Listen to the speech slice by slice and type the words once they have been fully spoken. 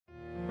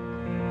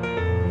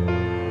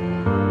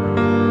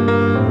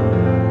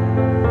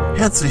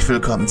herzlich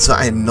willkommen zu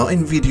einem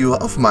neuen Video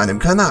auf meinem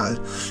Kanal.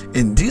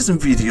 In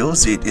diesem Video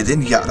seht ihr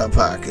den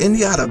Jaderpark in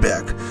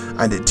Jaderberg,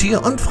 eine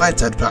Tier- und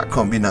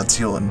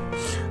Freizeitpark-Kombination.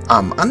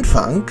 Am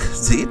Anfang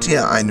seht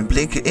ihr einen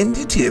Blick in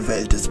die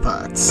Tierwelt des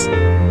Parks.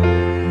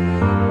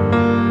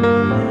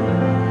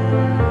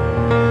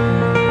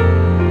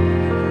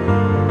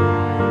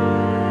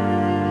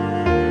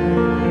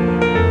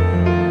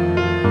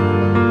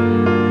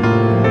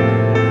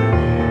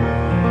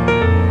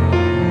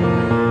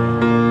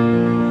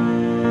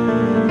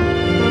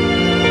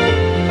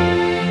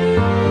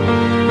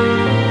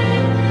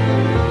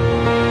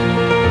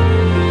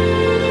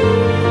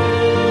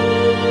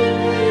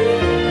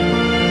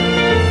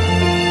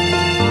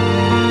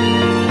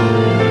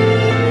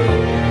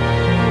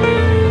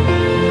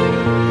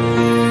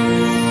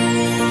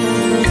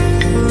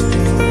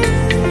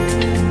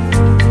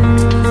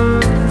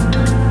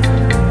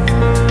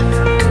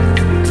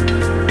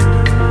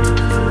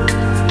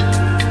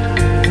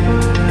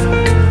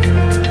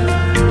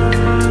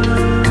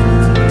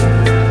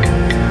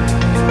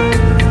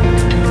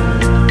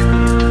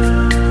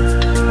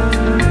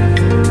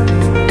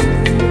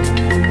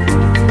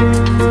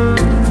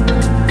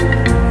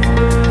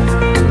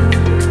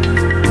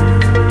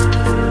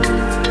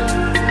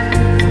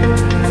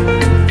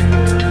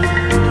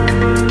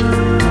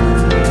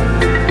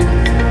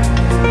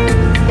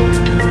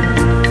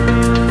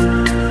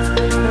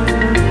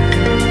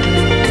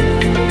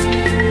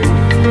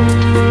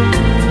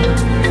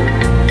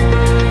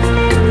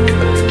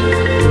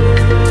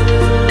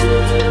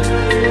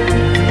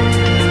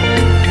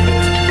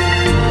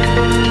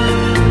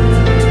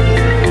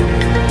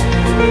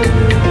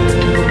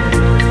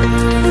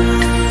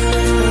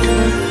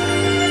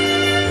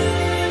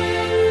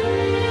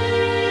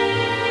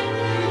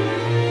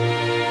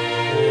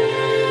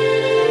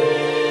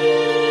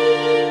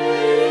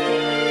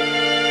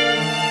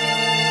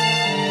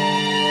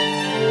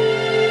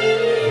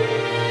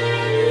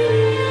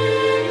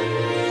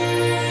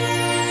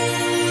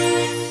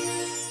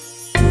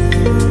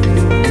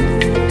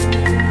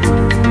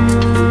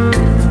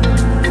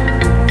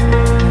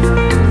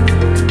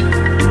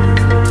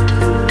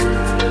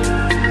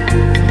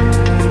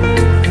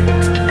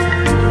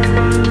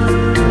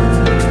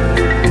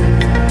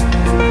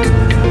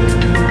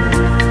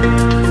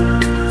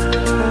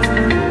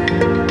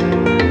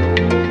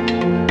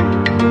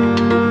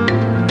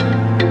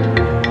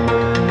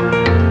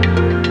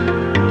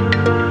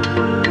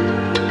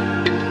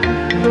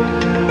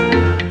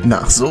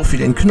 Nach so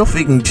vielen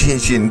knuffigen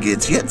Tierchen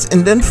geht's jetzt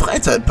in den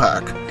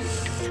Freizeitpark.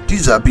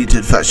 Dieser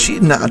bietet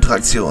verschiedene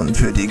Attraktionen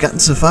für die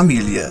ganze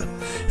Familie.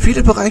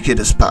 Viele Bereiche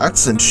des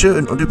Parks sind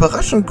schön und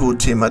überraschend gut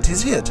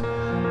thematisiert.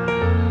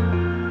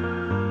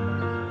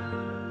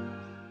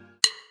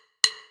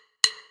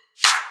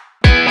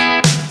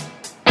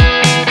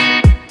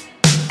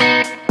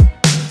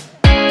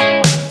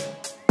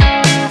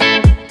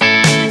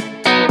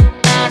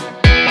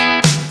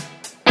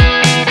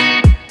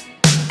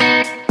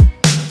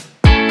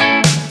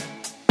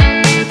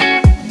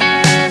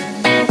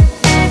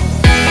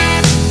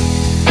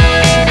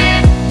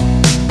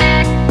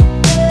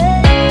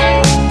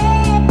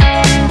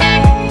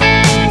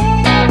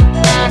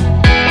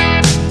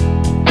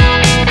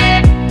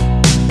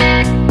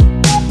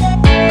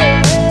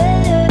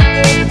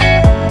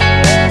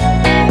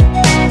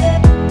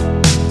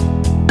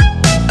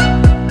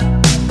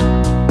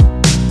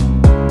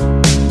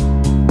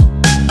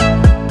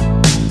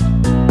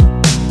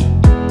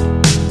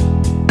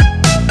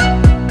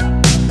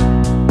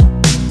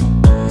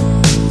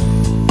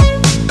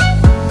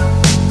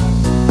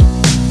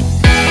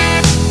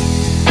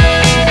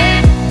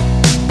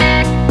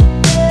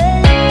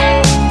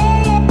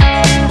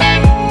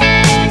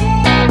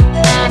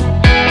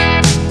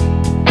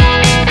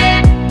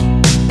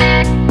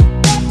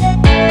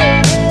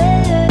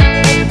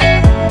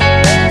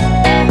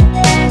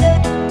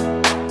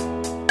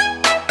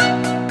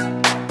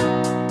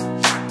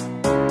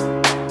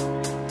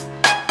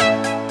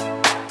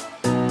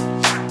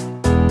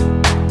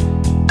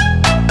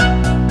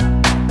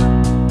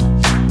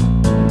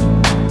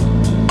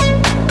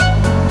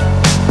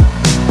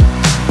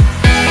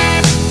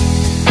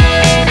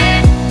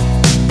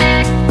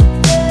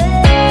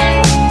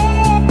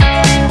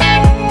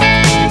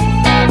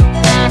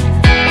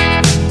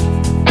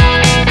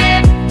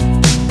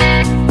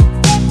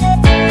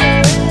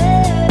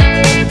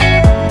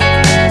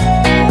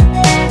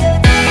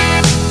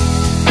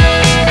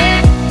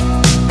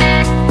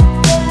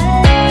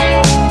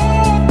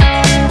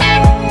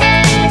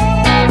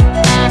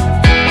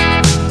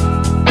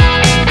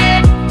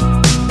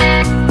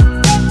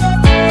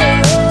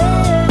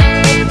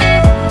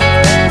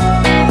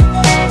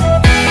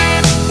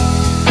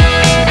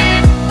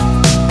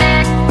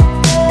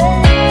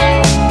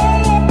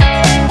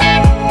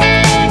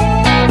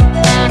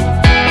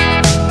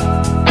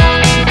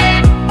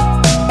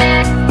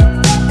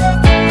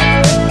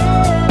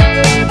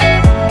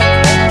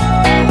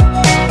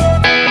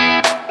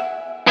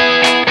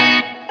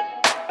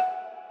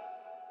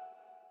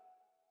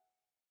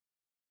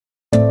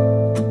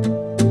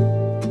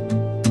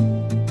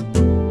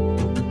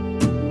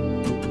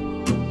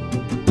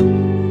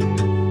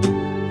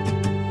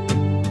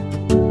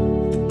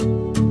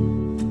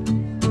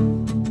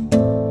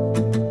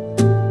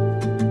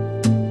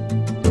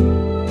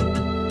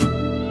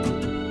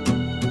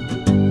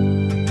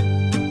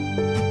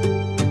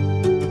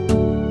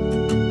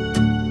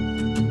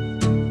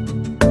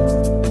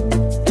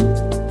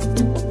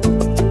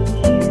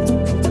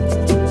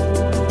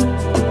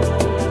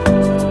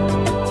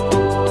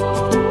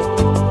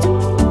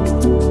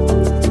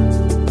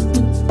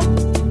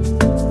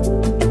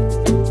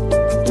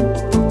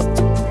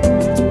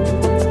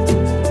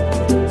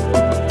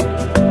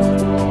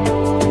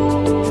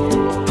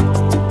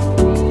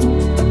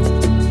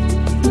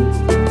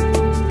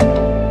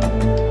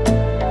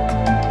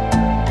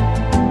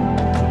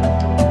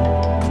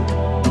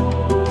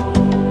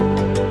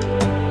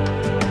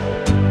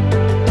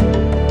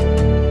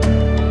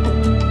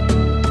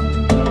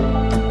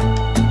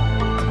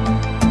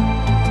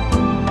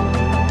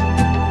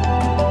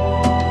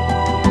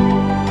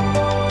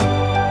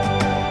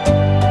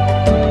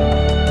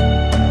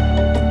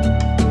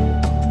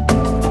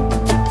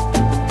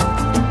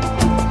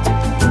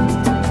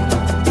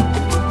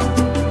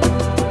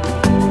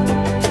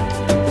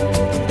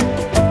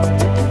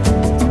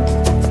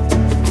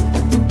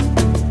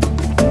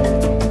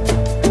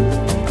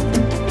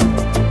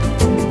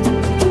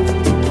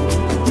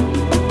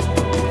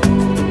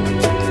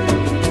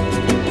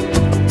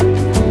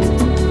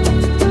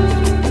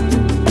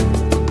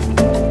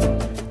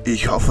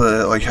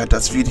 hoffe, euch hat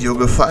das Video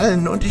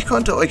gefallen und ich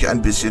konnte euch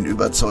ein bisschen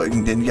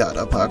überzeugen, den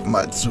Jaderpark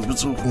mal zu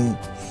besuchen.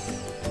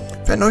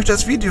 Wenn euch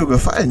das Video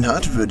gefallen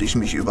hat, würde ich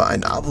mich über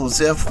ein Abo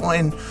sehr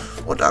freuen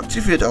und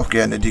aktiviert auch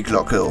gerne die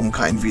Glocke, um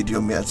kein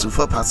Video mehr zu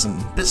verpassen.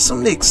 Bis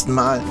zum nächsten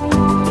Mal.